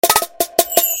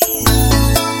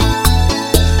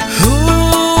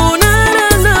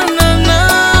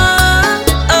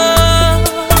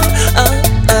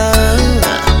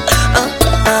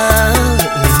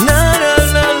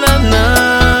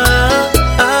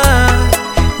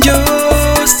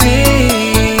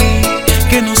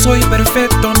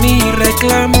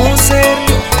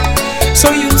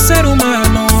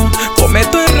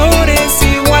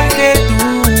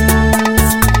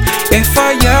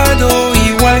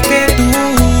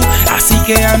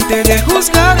Déjate de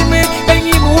juzgarme, ven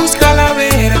y busca la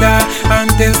verdad.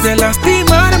 Antes de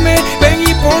lastimarme, ven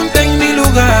y ponte en mi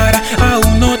lugar.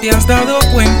 Aún no te has dado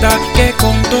cuenta que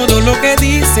con todo lo que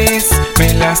dices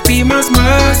me lastimas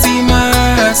más y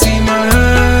más y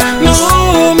más.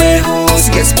 No me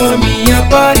juzgues por mi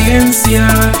apariencia,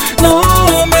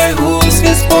 no me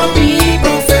juzgues por mi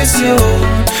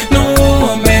profesión,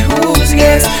 no me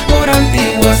juzgues por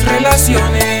antiguas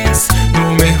relaciones,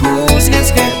 no me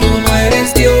juzgues que tú no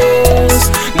eres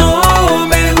Dios, no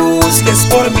me juzgues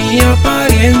por mi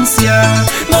apariencia,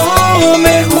 no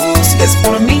me juzgues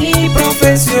por mi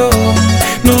profesión,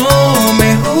 no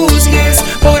me juzgues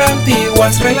por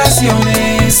antiguas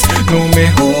relaciones, no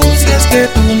me juzgues que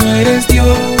tú no eres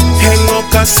Dios. En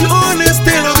ocasiones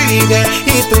te lo dije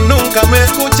y tú nunca me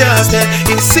escuchaste.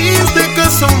 Hiciste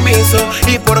caso omiso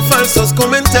y por falsos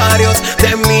comentarios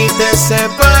de mí te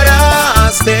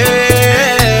separaste.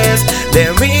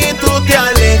 De mí tú te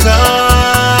alejaste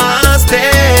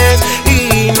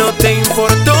y no te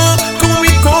importó con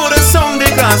mi corazón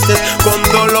dejaste, con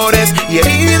dolores y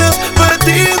heridas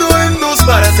partido en dos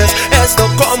partes. Esto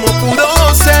cómo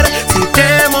pudo ser si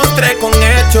te mostré con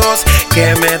hechos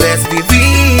que me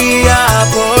desvivía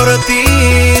por ti.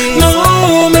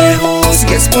 No me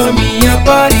juzgues por mi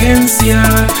apariencia,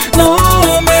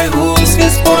 no me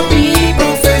juzgues por mi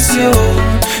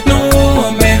profesión,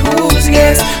 no me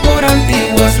juzgues por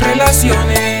antiguas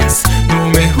relaciones, no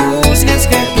me juzgues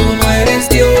que tú no eres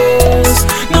Dios,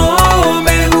 no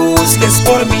me juzgues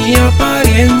por mi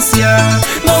apariencia,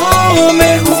 no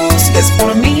me juzgues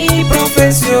por mi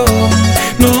profesión,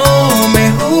 no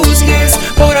me juzgues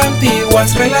por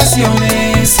antiguas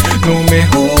relaciones, no me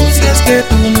juzgues que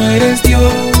tú no eres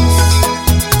Dios.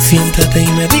 Siéntate y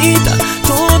medita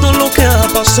todo lo que ha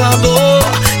pasado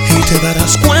y te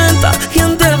darás cuenta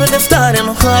quién debe de estar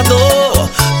enojado.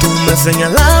 Tú me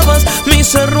señalabas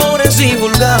mis errores y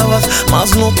divulgabas,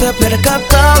 mas no te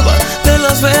percatabas de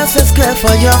las veces que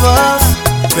fallabas.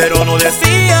 Pero no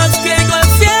decías que yo al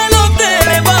cielo te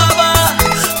elevaba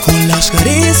con las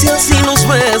caricias y los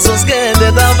besos que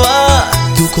te daba.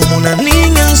 Tú como una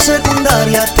niña en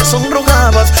secundaria te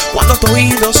sonrojabas cuando tu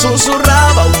oído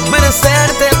susurraba,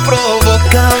 humedecer te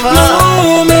provocaba.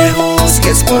 No me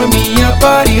juzgues por mi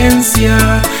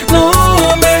apariencia, no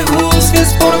me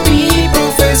juzgues por mi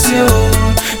profesión,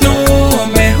 no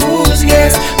me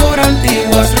juzgues por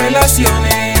antiguas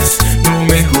relaciones, no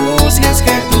me juzgues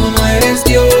que tú no eres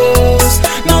Dios,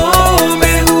 no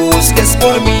me juzgues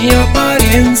por mi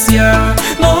apariencia,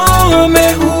 no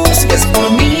me juzgues por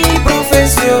mi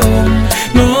profesión,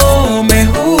 no me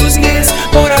juzgues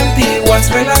por antiguas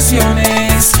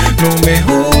relaciones, no me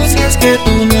juzgues que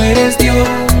tú no eres Dios.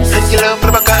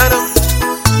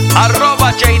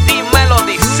 Arroba Jeydy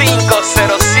Melody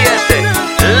 507.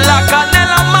 La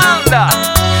canela manda.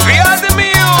 Fiat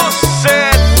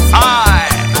Music. Ay.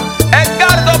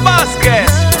 Edgardo Vázquez.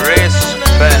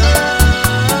 Respect.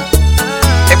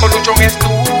 Evolution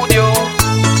Studio.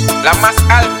 La más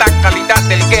alta calidad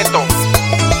del gueto.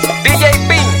 DJ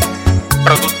Pin.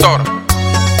 Productor.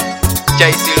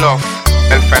 Jeyc Love.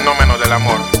 El fenómeno del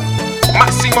amor.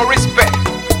 Máximo respect.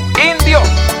 Indio.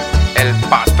 El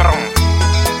patrón.